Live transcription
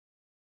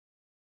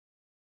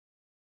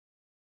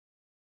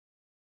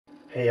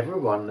Hey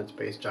everyone, it's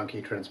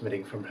baze.djunkiii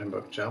transmitting from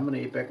Hamburg,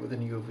 Germany, back with a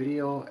new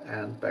video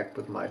and back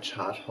with my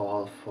chart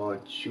haul for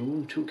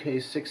June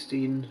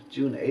 2K16.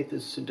 June 8th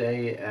is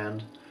today,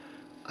 and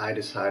I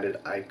decided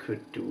I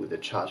could do the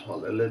chart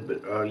haul a little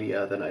bit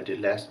earlier than I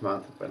did last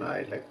month when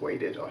I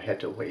waited or had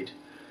to wait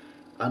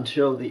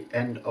until the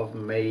end of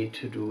May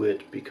to do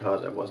it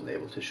because I wasn't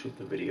able to shoot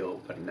the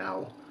video. But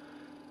now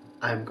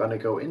I'm gonna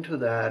go into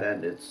that,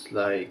 and it's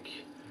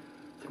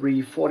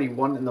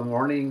 3:41 in the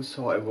morning,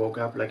 so I woke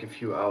up a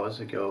few hours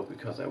ago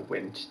because I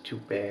went to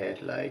bed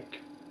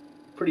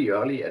pretty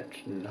early at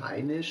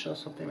 9ish or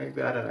something like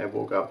that, and I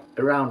woke up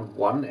around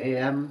 1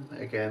 a.m.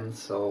 again,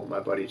 so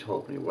my body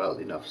told me, well,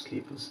 enough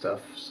sleep and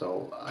stuff.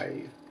 So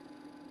I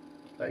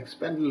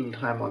spent a little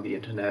time on the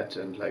internet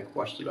and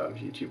watched a lot of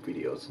YouTube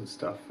videos and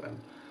stuff, and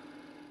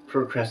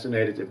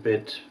procrastinated a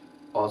bit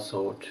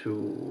also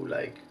to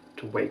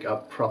wake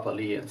up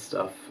properly and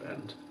stuff.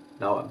 And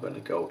now I'm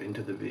gonna go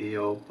into the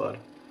video, but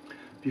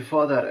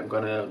before that I'm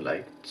gonna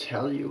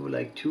tell you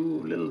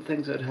two little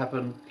things that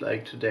happened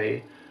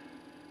today.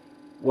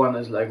 One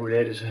is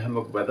related to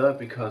Hamburg weather,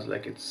 because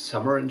it's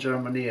summer in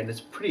Germany and it's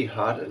pretty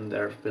hot, and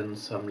there have been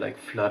some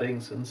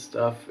floodings and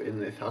stuff in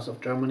the south of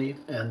Germany,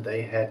 and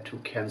they had to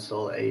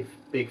cancel a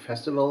big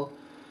festival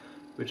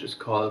which is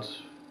called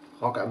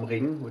Rock am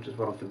Ring, which is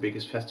one of the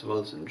biggest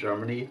festivals in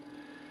Germany.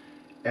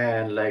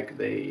 And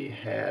they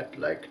had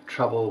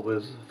trouble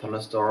with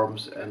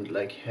thunderstorms and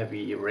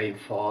heavy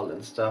rainfall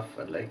and stuff,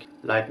 and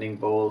lightning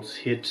bolts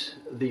hit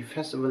the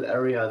festival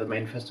area, the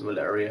main festival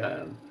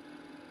area,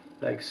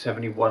 and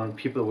 71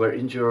 people were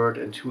injured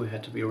and 2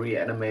 had to be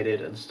reanimated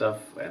and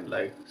stuff.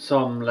 And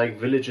some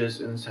villages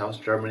in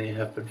South Germany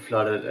have been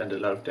flooded and a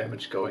lot of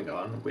damage going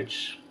on,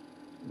 which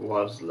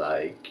was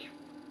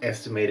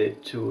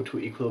estimated to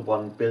equal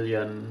 1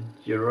 billion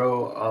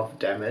euro of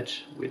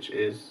damage, which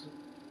is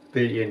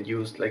billion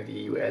used like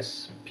the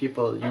US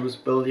people use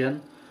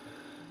billion.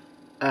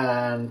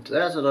 And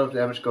there's a lot of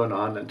damage going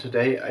on. And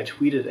today I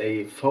tweeted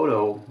a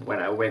photo when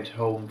I went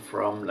home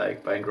from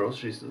buying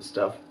groceries and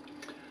stuff,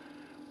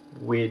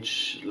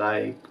 which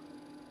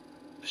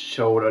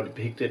showed or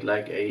depicted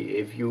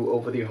a view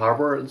over the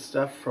harbor and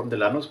stuff from the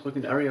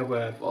Landungsbrücken area,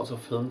 where I've also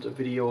filmed a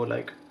video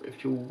a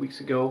few weeks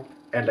ago.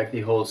 And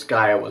the whole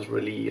sky was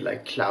really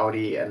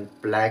cloudy and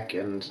black,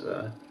 and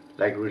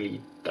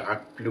really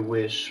dark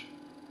bluish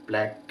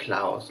black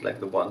clouds,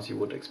 the ones you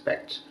would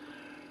expect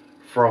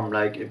from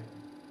a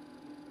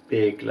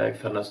big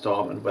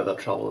thunderstorm and weather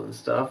trouble and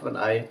stuff. And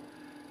I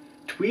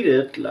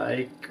tweeted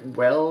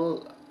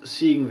well,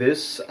 seeing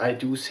this I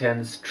do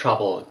sense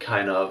trouble,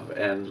 kind of,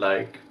 and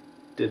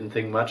didn't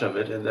think much of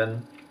it. And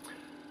then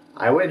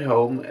I went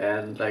home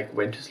and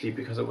went to sleep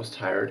because I was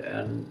tired,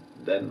 and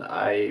then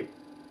I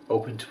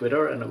opened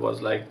Twitter and it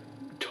was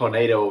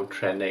tornado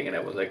trending, and I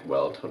was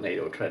well,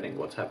 tornado trending,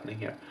 what's happening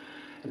here?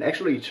 And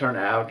actually it turned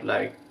out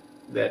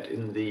that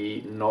in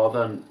the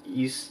northern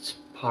east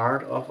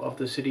part of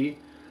the city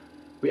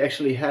we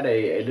actually had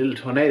a little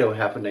tornado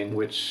happening,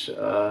 which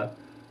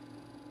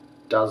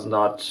does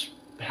not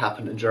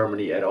happen in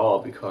Germany at all,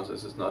 because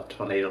this is not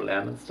tornado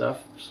land and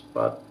stuff.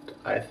 But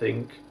I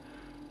think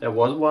there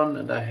was one,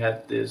 and I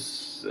had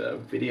this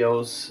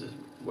videos,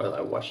 well,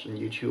 I watched on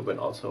YouTube and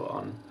also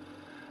on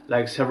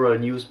several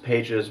news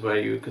pages, where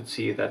you could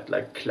see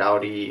that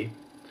cloudy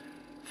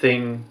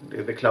thing,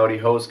 the cloudy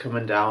hose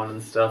coming down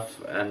and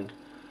stuff, and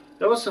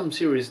there was some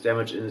serious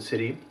damage in the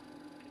city.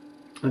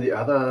 And the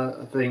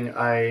other thing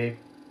I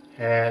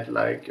had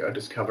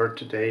discovered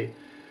today,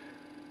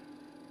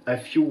 a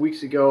few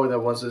weeks ago there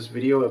was this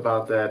video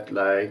about that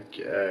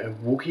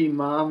Wookiee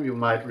mom, you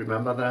might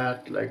remember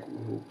that,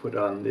 who put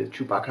on the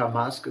Chewbacca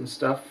mask and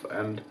stuff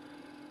and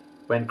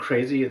went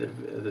crazy.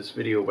 This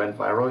video went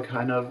viral,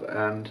 kind of,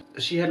 and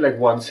she had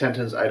one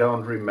sentence. I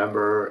don't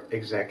remember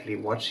exactly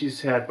what she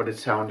said, but it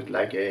sounded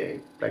like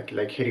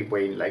Katie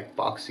Wayne,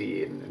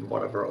 Boxy in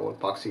one of her old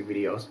Boxy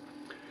videos.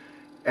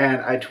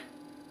 And I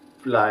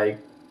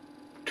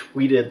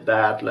tweeted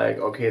that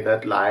okay,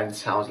 that line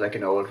sounds like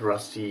an old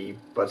rusty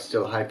but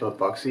still hyper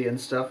Boxy and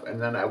stuff. And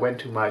then I went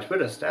to my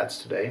Twitter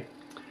stats today,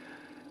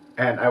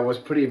 and I was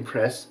pretty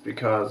impressed,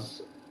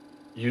 because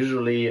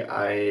usually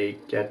I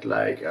get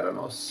I don't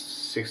know,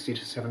 60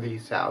 to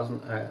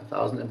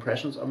 70,000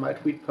 impressions on my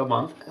tweet per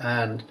month.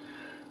 And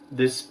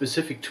this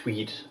specific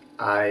tweet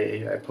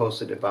I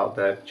posted about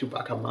that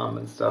Chewbacca mom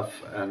and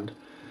stuff and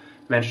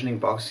mentioning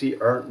Boxy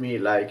earned me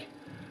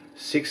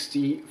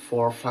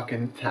 64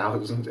 fucking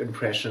thousand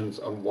impressions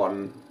on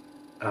one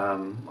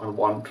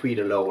tweet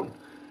alone.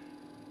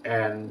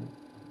 And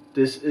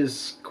this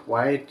is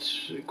quite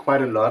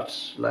a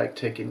lot,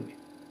 taking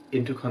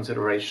into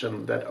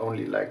consideration that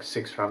only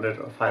 600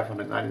 or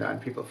 599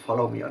 people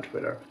follow me on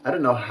Twitter. I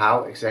don't know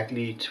how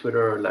exactly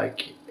Twitter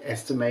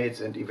estimates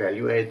and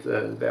evaluates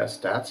their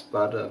stats,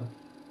 but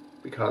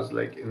because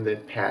in the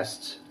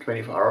past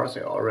 24 hours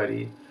I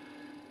already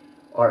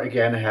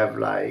again have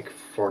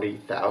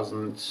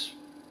 40,000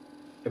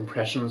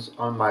 impressions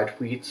on my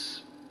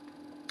tweets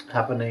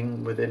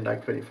happening within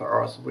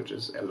 24 hours, which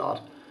is a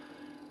lot.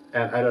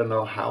 and I don't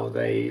know how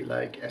they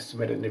like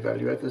estimate and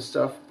evaluate this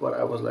stuff, but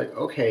I was like,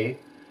 okay,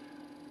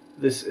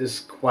 this is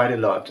quite a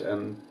lot.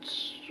 And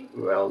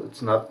well,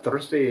 it's not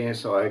Thursday,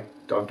 so I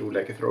don't do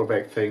like a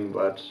throwback thing,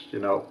 but you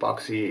know,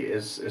 Boxy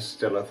is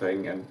still a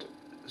thing and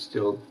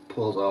still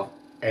pulls off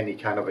any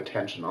kind of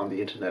attention on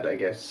the internet, I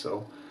guess.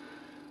 So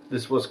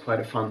this was quite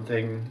a fun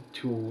thing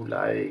to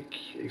like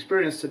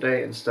experience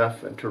today and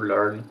stuff, and to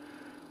learn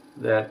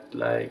that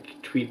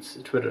like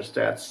Twitter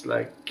stats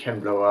like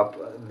can blow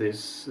up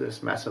this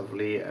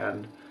massively.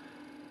 And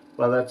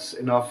well, that's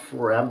enough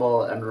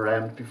ramble and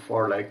rant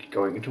before like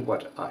going into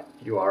what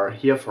you are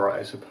here for,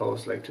 I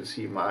suppose, like to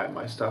see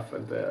my stuff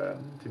and the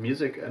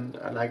music, and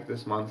I like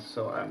this month,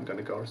 so I'm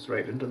gonna go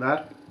straight into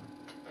that.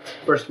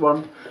 First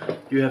one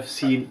you have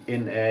seen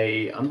in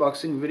a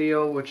unboxing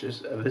video, which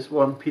is this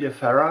one, Peter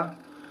Farah,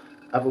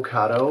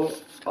 Avocado,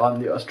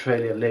 on the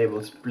Australian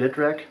label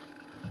Splitrack,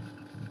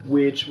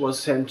 which was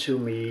sent to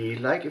me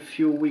like a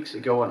few weeks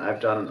ago, and I've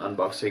done an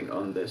unboxing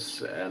on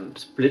this. And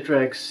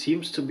Splitrack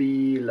seems to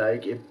be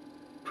like a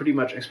pretty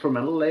much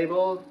experimental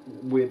label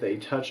with a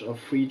touch of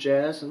free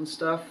jazz and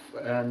stuff.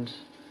 And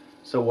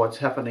so what's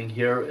happening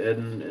here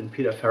in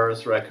Peter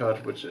Farah's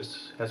record, which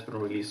has been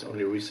released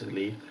only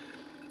recently,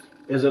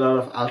 is a lot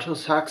of alto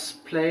sax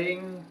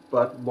playing,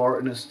 but more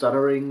in a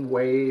stuttering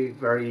way,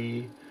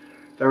 very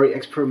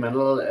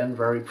experimental and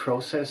very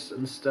processed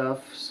and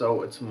stuff.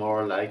 So it's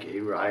more like a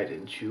ride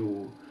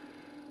into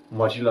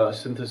modular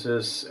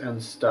synthesis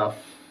and stuff,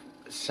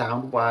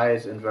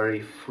 sound-wise, and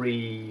very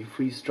free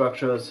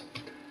structures,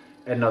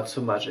 and not so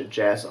much a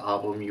jazz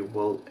album you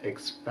will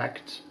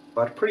expect,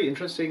 but pretty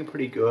interesting,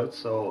 pretty good.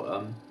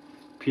 So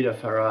Peter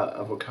Farah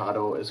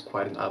Avocado is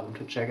quite an album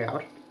to check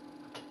out.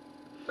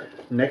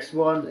 Next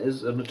one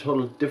is on a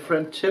total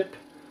different tip,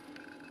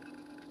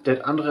 Dat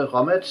Andere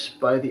Rommet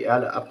by the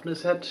Erle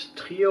Apneset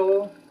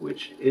Trio,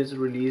 which is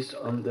released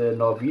on the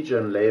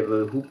Norwegian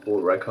label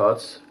Hubro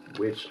Records,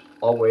 which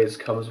always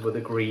comes with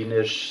a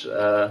greenish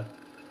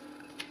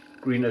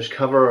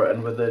cover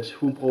and with it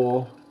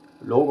Hubro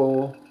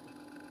logo.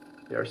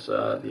 Here's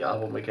the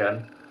album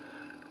again,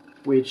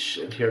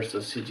 and here's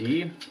the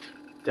CD.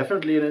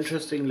 Definitely an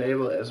interesting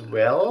label as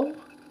well.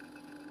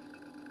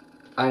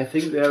 I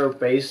think they're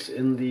based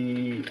in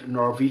the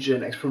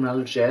Norwegian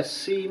experimental jazz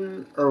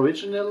scene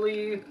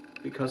originally,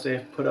 because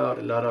they've put out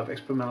a lot of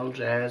experimental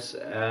jazz,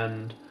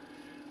 and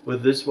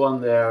with this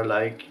one they're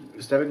like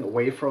stepping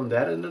away from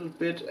that a little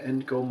bit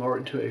and go more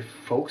into a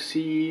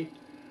folksy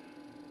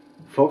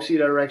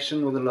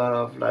direction with a lot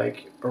of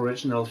like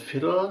original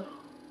fiddle,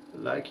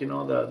 like, you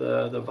know,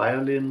 the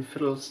violin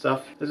fiddle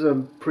stuff. There's a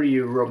pretty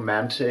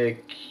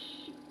romantic,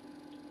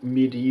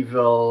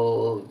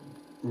 medieval,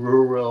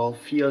 rural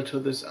feel to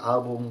this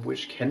album,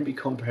 which can be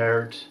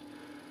compared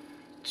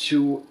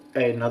to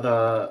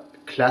another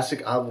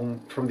classic album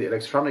from the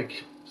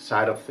electronic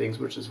side of things,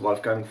 which is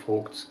Wolfgang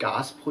Vogt's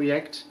Gas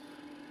Projekt,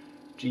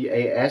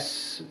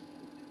 GAS,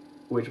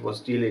 which was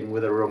dealing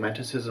with the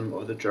romanticism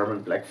of the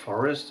German Black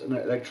Forest in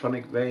an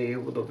electronic way,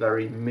 with a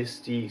very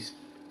misty,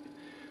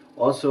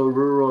 also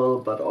rural,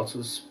 but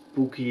also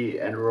spooky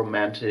and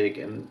romantic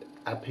and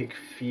epic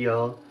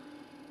feel,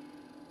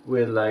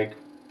 with like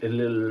a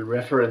little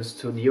reference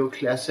to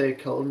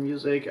neoclassical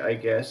music, I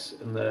guess,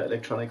 in the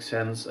electronic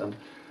sense. And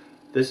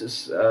this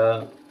is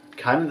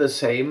kind of the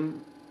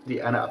same, the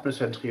Erle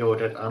Apneset Trio,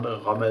 Dat Andere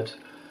Rommet,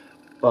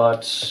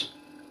 but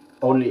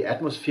only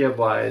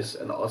atmosphere-wise,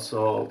 and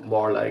also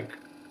more like,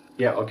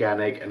 yeah,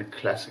 organic and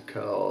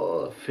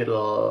classical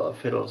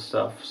fiddle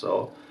stuff.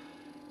 So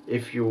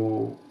if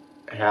you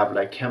have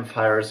like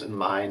campfires in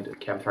mind,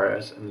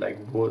 campfires in like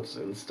woods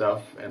and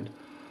stuff, and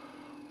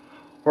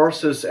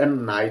horses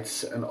and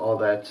knights and all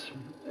that,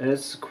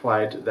 it's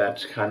quite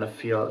that kind of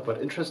feel.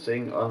 But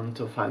interesting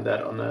to find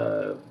that on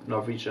a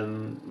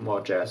Norwegian,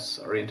 more jazz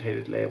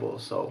orientated label.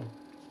 So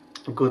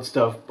good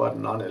stuff, but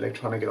not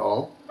electronic at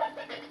all.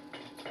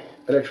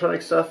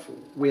 Electronic stuff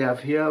we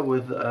have here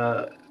with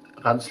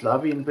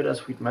Ranslavin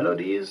Bittersweet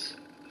Melodies.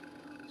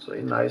 So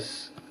a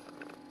nice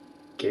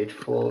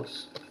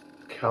gatefold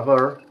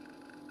cover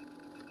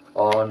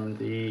on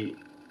the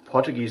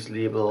Portuguese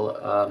label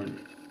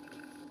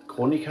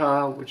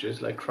Chronica, which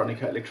is like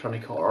Chronica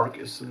Electronica.org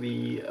is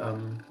the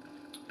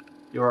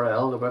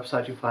URL, the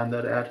website you find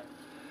that at.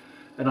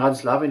 And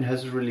Ranslavin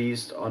has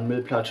released on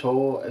Mill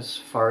Plateau, as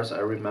far as I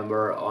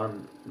remember,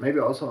 on maybe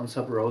also on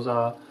Sub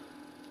Rosa.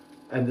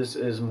 And this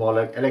is more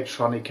like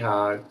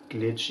electronica,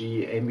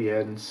 glitchy,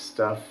 ambient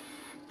stuff.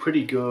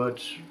 Pretty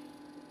good.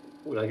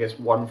 Well, I guess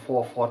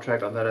 1/4/4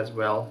 track on that as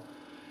well.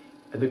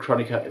 And the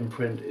Chronica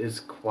imprint is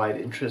quite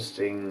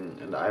interesting,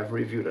 and I've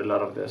reviewed a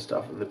lot of their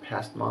stuff in the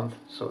past month,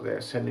 so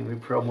they're sending me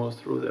promos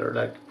through their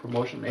like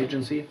promotion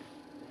agency.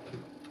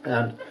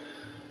 And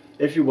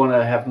if you want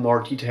to have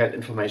more detailed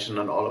information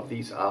on all of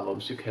these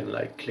albums, you can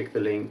like click the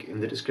link in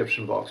the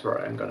description box,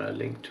 where I'm gonna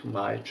link to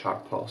my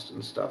chart post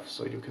and stuff,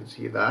 so you can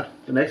see that.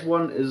 The next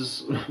one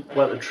is,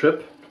 well, a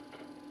trip.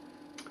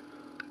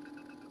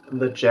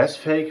 The Jazz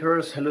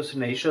Fakers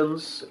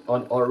Hallucinations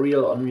on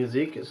Real on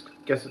Music. I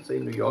guess it's a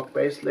New York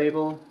based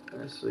label.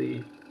 There's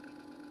the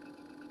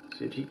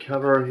CD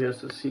cover.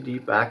 Here's the CD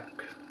back,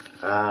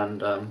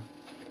 and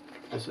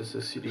this is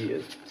the CD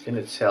in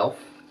itself.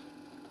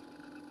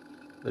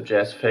 The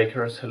Jazz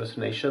Fakers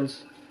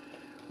Hallucinations,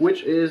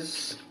 which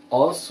is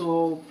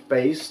also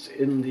based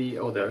in the,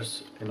 oh,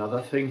 there's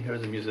another thing, here are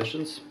the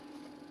musicians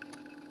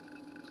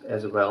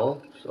as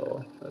well,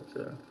 so that's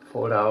a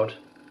fold out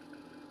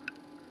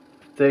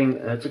thing.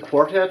 It's a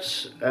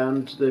quartet,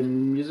 and the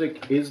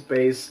music is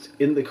based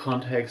in the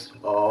context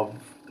of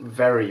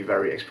very,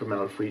 very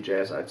experimental free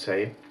jazz, I'd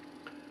say,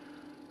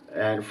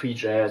 and free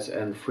jazz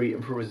and free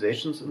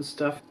improvisations and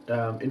stuff,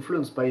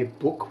 influenced by a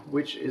book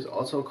which is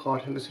also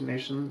called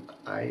Hallucination.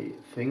 I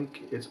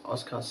think it's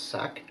Oscar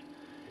Sack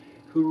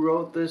who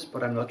wrote this,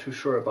 but I'm not too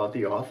sure about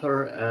the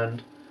author.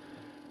 And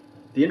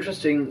the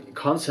interesting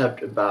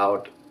concept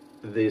about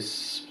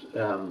this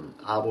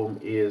album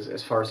is,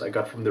 as far as I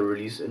got from the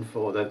release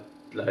info, that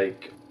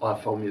like all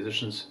four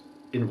musicians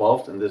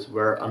involved in this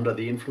were under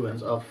the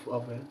influence of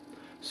a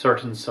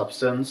certain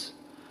substance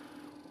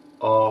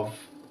of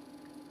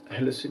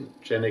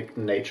hallucinogenic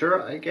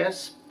nature, I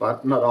guess,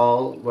 but not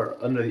all were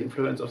under the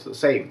influence of the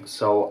same.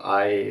 So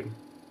I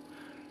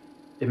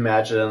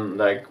imagine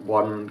like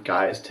one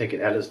guy is taking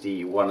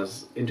LSD, one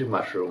is into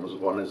mushrooms,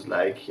 one is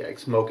like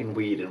smoking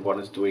weed, and one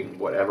is doing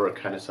whatever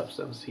kind of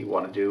substance he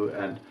want to do,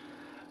 and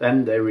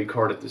then they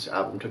recorded this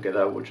album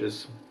together, which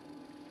is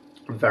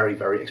very,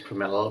 very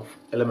experimental.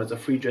 Elements of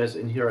free jazz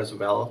in here as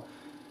well,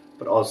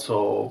 but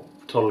also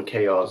total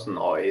chaos,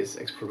 noise,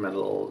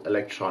 experimental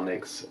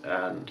electronics,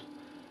 and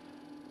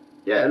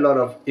yeah, a lot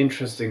of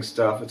interesting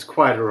stuff. It's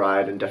quite a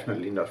ride, and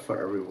definitely not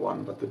for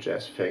everyone, but the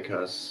Jazz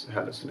Fakers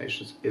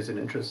Hallucinations is an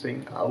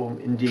interesting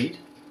album indeed.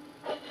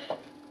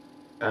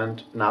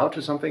 And now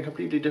to something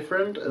completely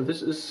different.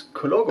 This is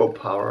Kologo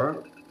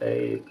Power,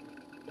 a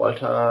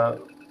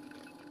Bolga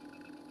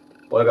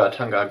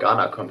Tanga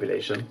Ghana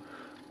compilation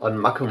on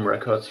Makum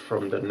Records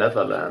from the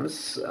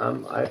Netherlands.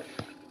 I've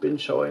been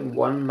showing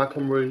one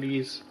Makum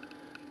release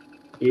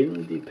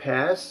in the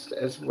past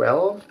as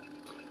well,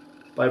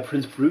 by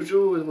Prince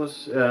Bruju. It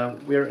was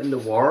We're in the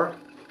War.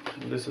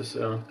 This is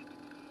a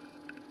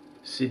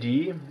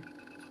CD,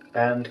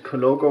 and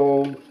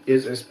Kologo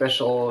is a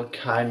special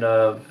kind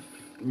of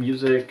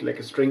music, like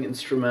a string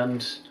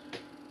instrument,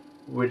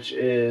 which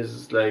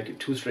is like a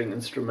two-string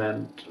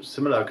instrument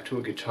similar to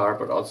a guitar,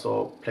 but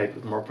also played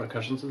with more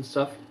percussions and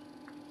stuff.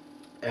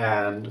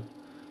 And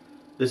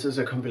this is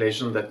a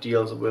compilation that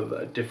deals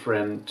with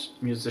different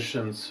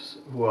musicians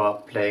who are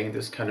playing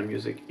this kind of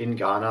music in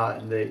Ghana,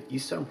 in the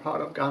eastern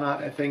part of Ghana,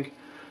 I think.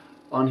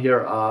 On here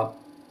are,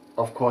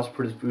 of course,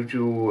 Prince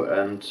Buju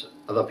and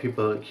other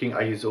people, King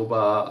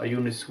Ayizoba,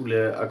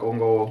 Ayunisule,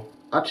 Agongo,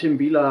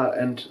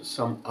 Atimbila, and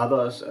some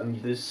others.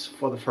 And this,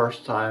 for the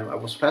first time, I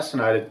was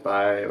fascinated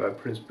by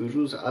Prince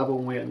Buju's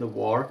album, We're in the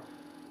War,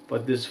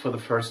 but this, for the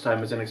first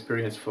time, is an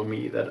experience for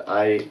me that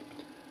I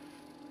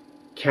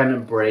can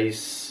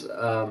embrace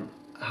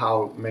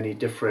how many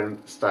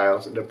different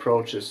styles and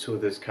approaches to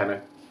this kind of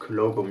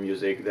Kologo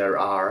music there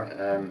are,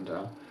 and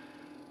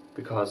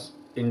because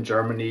in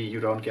Germany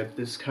you don't get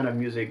this kind of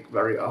music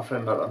very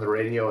often, not on the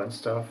radio and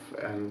stuff,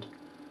 and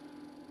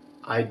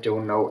I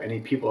don't know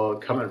any people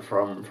coming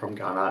from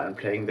Ghana and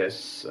playing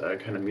this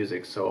kind of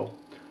music, so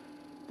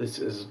this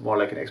is more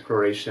like an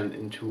exploration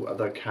into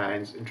other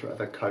kinds, into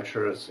other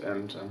cultures,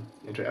 and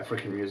into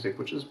African music,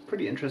 which is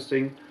pretty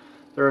interesting.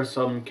 There are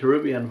some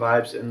Caribbean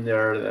vibes in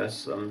there.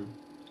 There's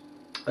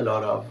a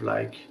lot of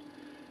like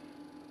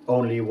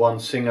only one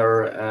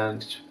singer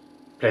and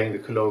playing the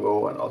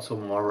Kologo, and also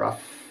more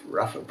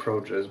rough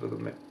approaches with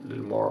a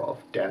little more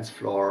of dance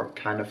floor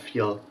kind of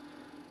feel,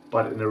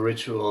 but in a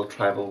ritual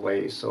tribal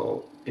way.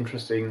 So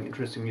interesting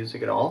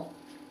music at all.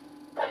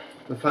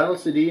 The final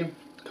CD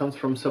comes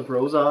from Sub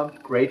Rosa,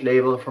 great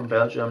label from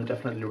Belgium,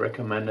 definitely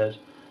recommended.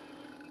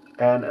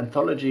 An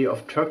anthology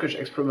of Turkish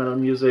experimental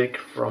music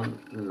from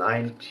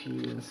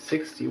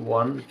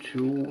 1961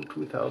 to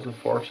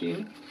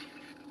 2014.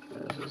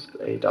 This is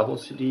a double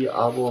CD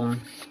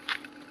album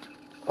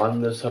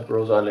on the Sub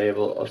Rosa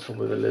label, also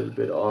with a little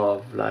bit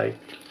of like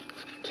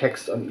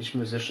text on each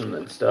musician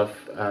and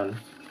stuff. And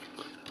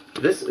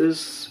this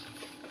is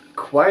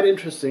quite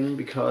interesting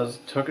because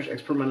Turkish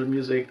experimental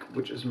music,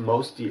 which is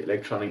mostly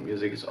electronic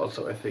music, is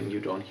also a thing you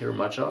don't hear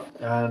much of.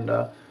 And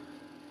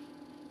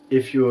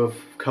if you have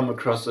come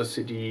across a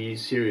CD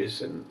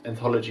series, an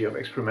anthology of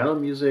experimental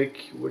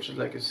music, which is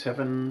like a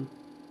 7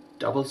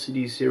 double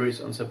CD series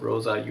on Sub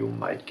Rosa, you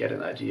might get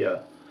an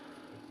idea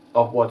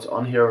of what's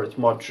on here. It's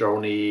more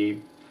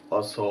drony,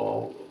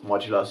 also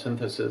modular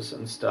synthesis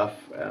and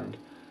stuff, and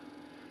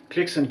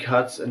clicks and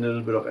cuts and a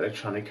little bit of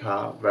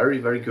electronica. Very,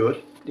 very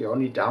good. The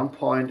only down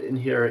point in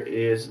here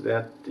is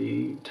that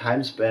the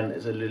time span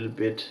is a little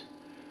bit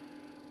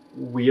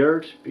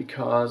weird,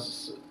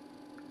 because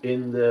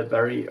in the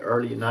very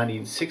early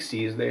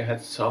 1960s they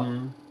had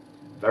some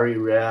very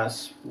rare,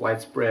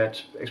 widespread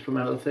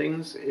experimental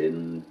things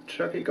in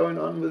Turkey going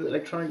on with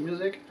electronic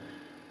music.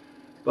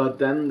 But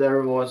then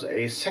there was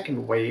a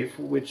second wave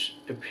which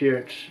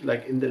appeared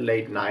like in the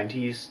late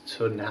 90s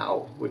to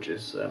now, which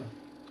is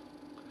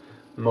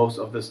most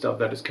of the stuff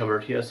that is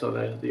covered here. So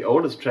the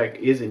oldest track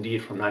is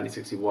indeed from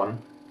 1961,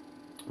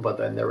 but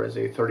then there is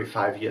a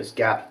 35 years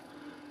gap,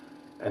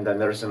 and then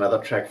there's another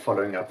track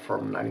following up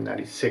from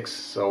 1996.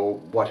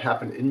 So what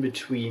happened in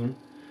between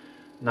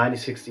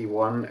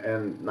 1961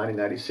 and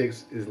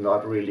 1996 is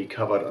not really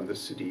covered on the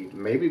CD.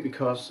 Maybe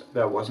because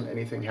there wasn't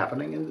anything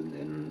happening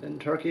in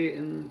Turkey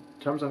in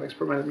terms of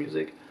experimental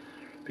music,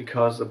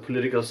 because the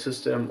political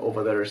system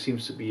over there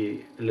seems to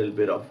be a little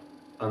bit of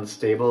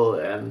unstable.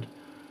 And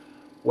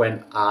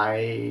when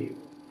I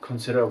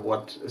consider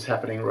what is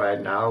happening right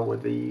now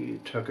with the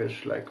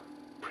Turkish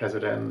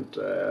president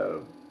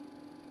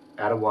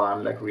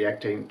Erdogan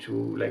reacting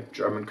to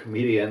German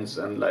comedians,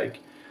 and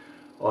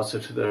also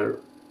to the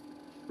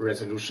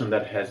resolution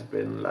that has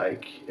been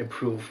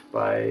approved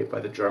by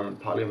the German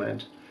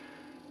parliament,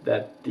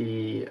 that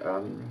the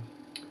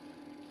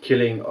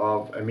killing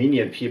of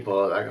Armenian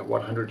people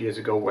 100 years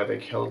ago, where they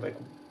killed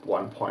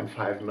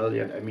 1.5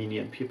 million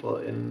Armenian people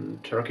in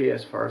Turkey,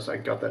 as far as I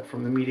got that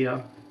from the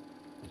media,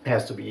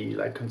 has to be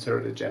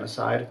considered a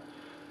genocide.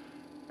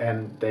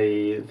 And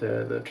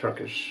the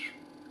Turkish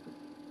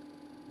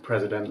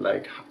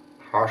president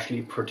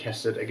harshly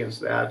protested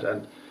against that,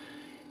 and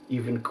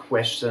even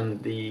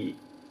questioned the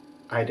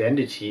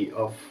identity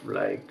of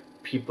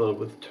people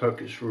with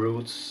Turkish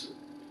roots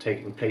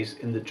taking place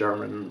in the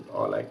German,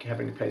 or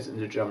having a place in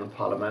the German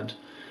parliament,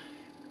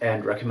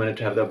 and recommended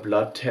to have their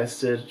blood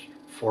tested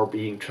for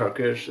being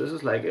Turkish. This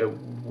is a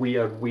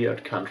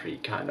weird country,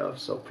 kind of,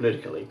 so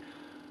politically.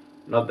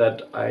 Not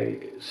that I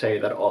say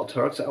that all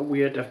Turks are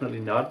weird, definitely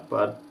not,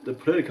 but the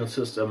political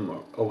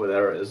system over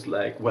there is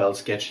well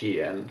sketchy,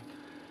 and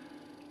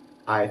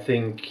I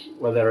think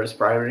they're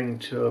aspiring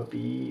to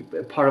be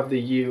a part of the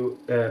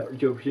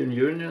European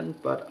Union,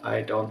 but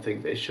I don't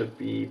think they should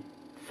be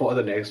for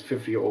the next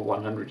 50 or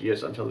 100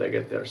 years until they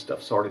get their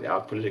stuff sorted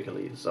out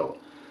politically. So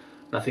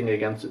nothing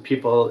against the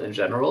people in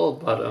general,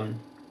 but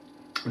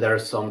there are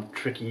some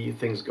tricky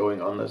things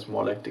going on that's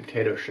more like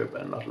dictatorship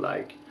and not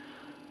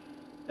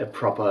a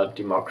proper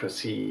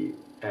democracy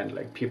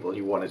and people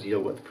you want to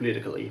deal with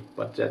politically.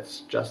 But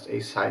that's just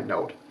a side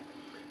note.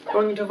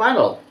 Going into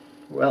vinyl.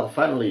 Well,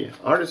 finally,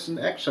 Artists in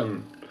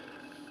Action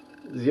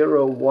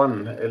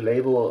 01, a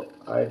label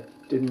I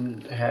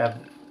didn't have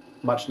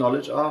much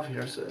knowledge of.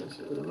 Here's a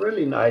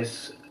really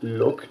nice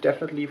look,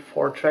 definitely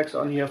 4 tracks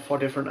on here, 4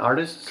 different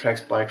artists.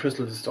 Tracks by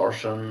Crystal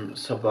Distortion,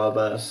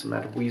 Suburbas,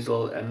 Matt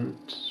Weasel, and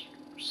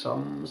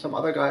some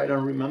other guy I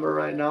don't remember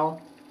right now,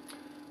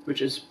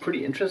 which is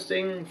pretty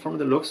interesting. From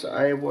the looks,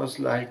 I was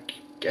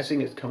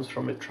guessing it comes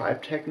from a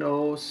tribe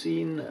techno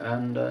scene,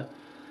 and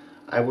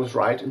I was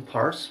right in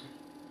parts.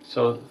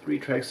 So 3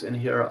 tracks in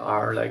here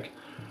are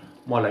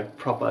more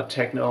proper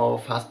techno,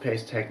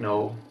 fast-paced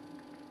techno,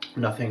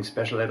 nothing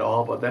special at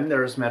all. But then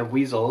there's Matt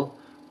Weasel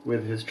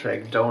with his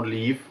track Don't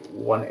Leave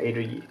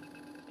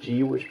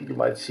 180G, which you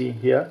might see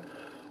here,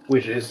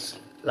 which is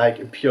a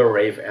pure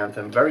rave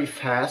anthem, very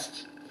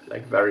fast,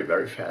 very,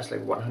 very fast,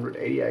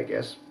 180 I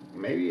guess,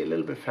 maybe a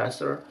little bit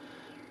faster.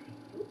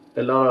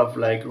 A lot of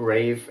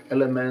rave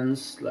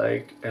elements,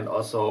 and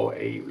also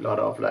a lot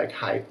of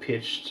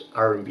high-pitched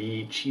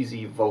R&B,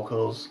 cheesy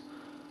vocals,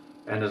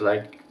 and it's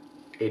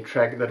a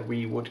track that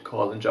we would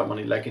call in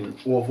Germany an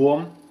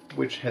Ohrwurm,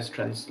 which has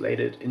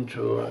translated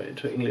into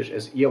English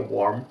as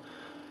earworm,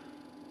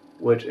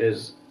 which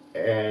is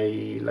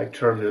a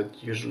term that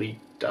usually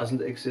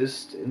doesn't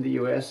exist in the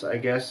US, I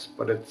guess,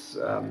 but it's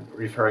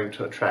referring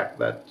to a track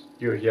that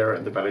you hear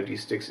and the melody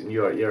sticks in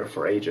your ear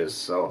for ages.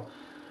 So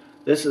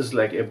this is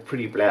a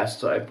pretty blast,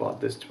 so I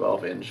bought this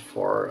 12-inch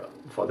for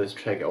this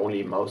track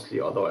only, mostly,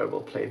 although I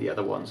will play the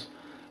other ones.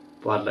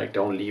 But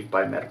Don't Leave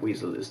by Matt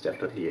Weasel is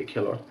definitely a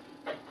killer.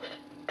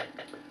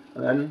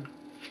 And then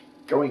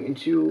going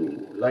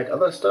into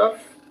other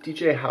stuff,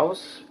 DJ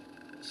House,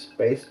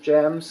 Space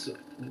Jams,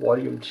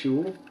 Volume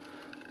 2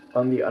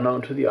 on the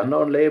Unknown to the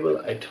Unknown label.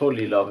 I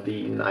totally love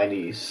the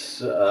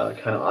 90s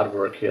kind of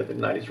artwork here, the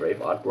 90s rave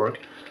artwork.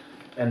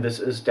 And this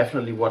is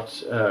definitely what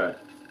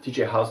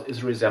DJ House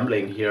is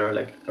resembling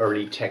here,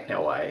 early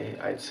techno,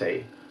 I'd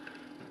say.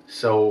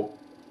 So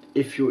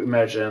if you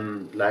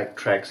imagine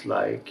tracks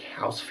like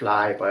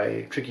Housefly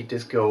by Tricky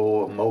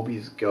Disco,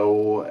 Moby's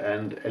Go,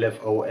 and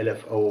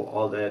LFO,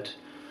 all that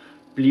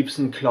bleeps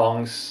and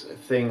clongs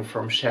thing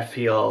from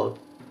Sheffield,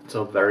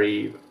 so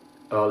very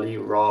early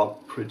raw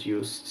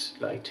produced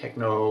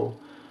techno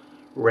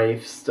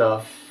rave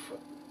stuff,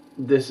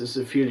 this is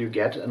the feel you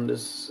get, and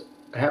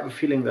I have a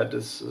feeling that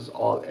this is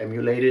all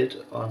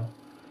emulated on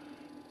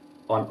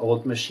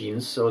old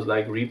machines, so it's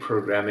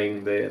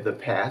reprogramming the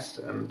past.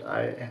 And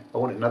I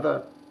own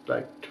another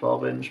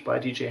 12-inch by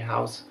DJ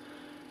House,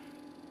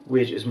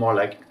 which is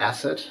more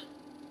acid,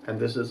 and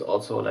this is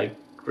also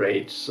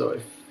great. So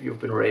if you've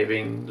been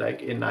raving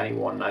in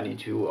 91,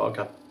 92, or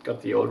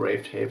got the old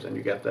rave tapes, and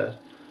you get that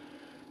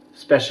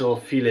special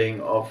feeling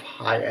of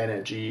high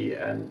energy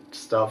and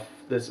stuff,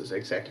 this is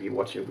exactly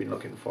what you've been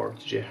looking for.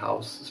 DJ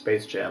House,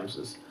 Space Jams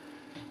is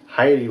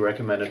highly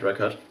recommended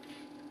record.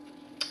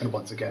 And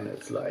once again,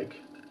 it's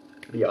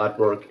the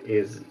artwork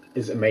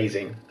is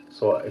amazing.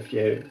 So if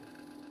you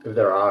if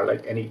there are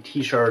like any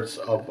t-shirts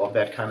of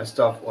that kind of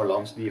stuff or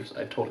long sleeves,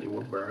 I totally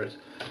would wear it.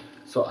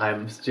 So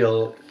I'm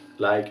still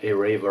like a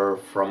raver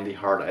from the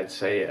heart, I'd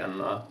say,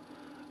 and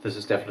this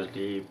is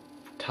definitely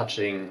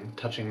touching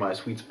my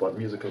sweet spot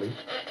musically.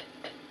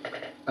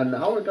 And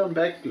now we're going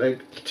back like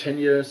 10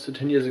 years to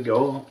 10 years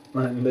ago,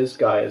 and this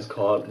guy is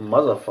called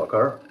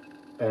Motherfucker,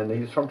 and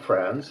he's from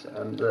France,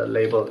 and the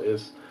label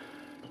is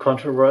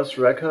Controverse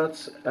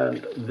Records,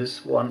 and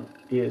this one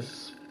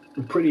is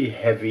pretty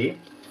heavy.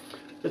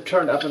 It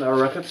turned up in our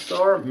record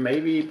store,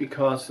 maybe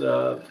because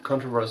the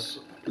Controverse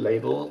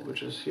label,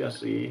 which is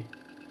just the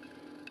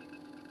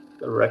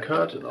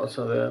record and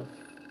also the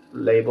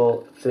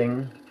label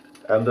thing,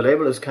 the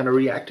label is kind of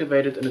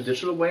reactivated in a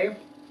digital way.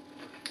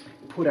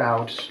 Put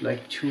out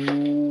like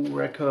 2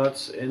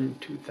 records in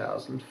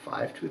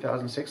 2005,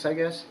 2006, I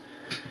guess.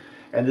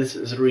 And this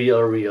is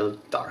real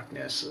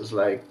darkness. It's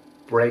like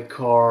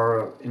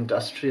breakcore,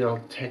 industrial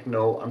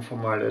techno,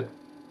 unformatted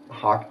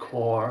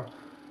hardcore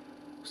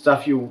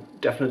stuff you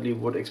definitely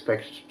would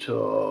expect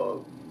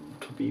to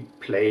be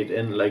played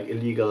in like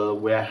illegal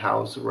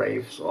warehouse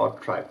raves or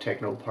tribe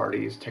techno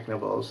parties,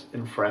 technobals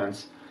in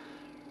France.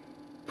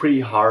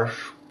 Pretty harsh,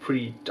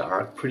 pretty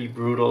dark, pretty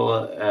brutal,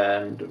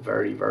 and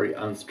very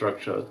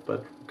unstructured,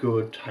 but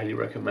good, highly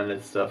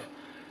recommended stuff.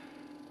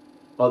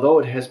 Although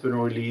it has been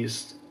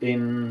released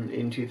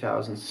in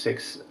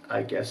 2006,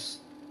 I guess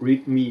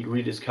me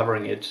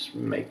rediscovering it,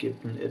 making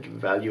it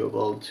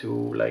valuable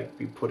to like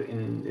be put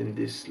in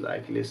this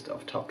like list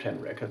of top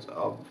 10 records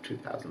of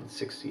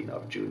 2016,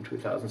 of June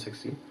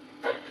 2016.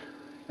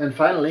 And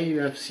finally, you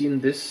have seen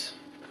this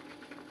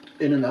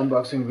in an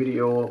unboxing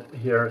video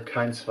here,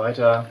 Kein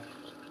Zweiter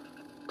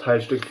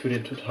Teilstück für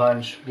den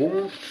totalen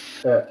Schwung,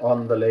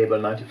 on the label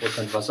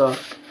 90% Wasser.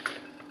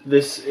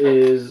 This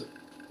is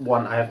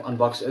one I have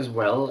unboxed as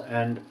well,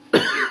 and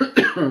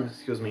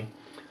excuse me.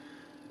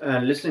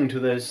 And listening to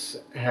this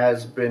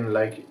has been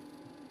like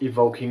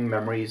evoking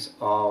memories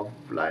of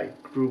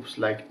like groups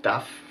like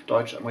DAF,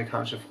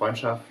 Deutsch-Amerikanische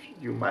Freundschaft.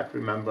 You might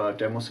remember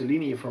Der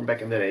Mussolini from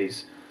back in the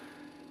days.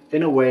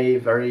 In a way,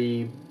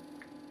 very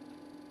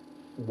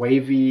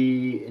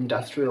wavy,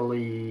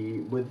 industrially,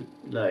 with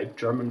like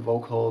German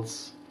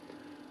vocals,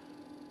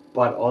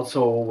 but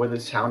also with a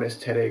sound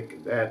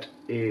aesthetic that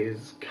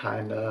is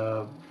kind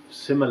of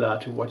similar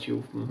to what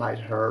you might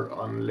heard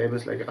on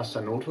labels like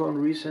Rastanoton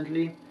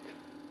recently,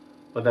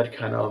 but that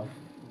kind of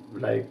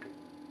like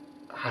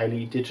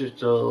highly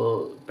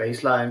digital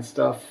bassline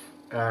stuff,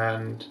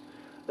 and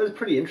it's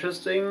pretty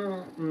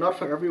interesting. Not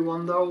for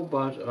everyone though,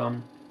 but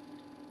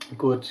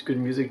good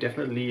music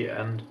definitely,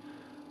 and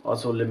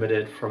also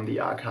limited from the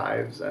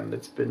archives. And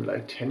it's been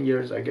like 10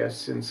 years, I guess,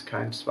 since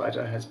Kein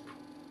Zweiter has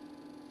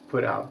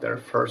put out their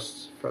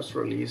first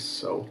release.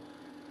 So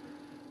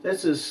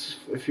this is,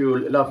 if you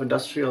love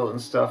industrial and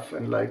stuff,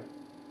 and like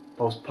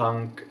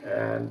post-punk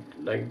and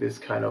like this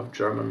kind of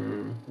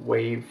German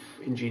wave,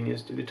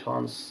 ingenious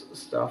dilettantes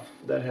stuff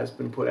that has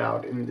been put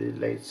out in the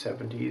late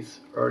 70s,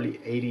 early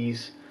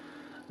 80s,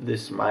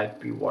 this might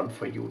be one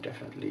for you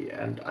definitely.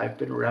 And I've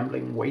been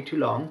rambling way too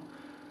long,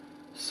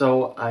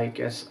 so I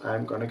guess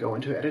I'm gonna go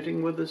into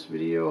editing with this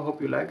video. Hope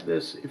you liked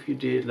this. If you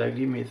did, like,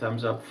 leave me a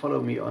thumbs up,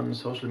 follow me on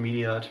social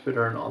media,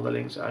 Twitter, and all the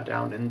links are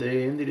down in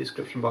the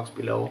description box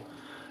below.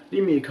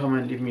 Leave me a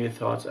comment, leave me your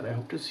thoughts, and I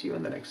hope to see you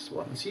in the next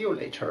one. See you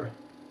later.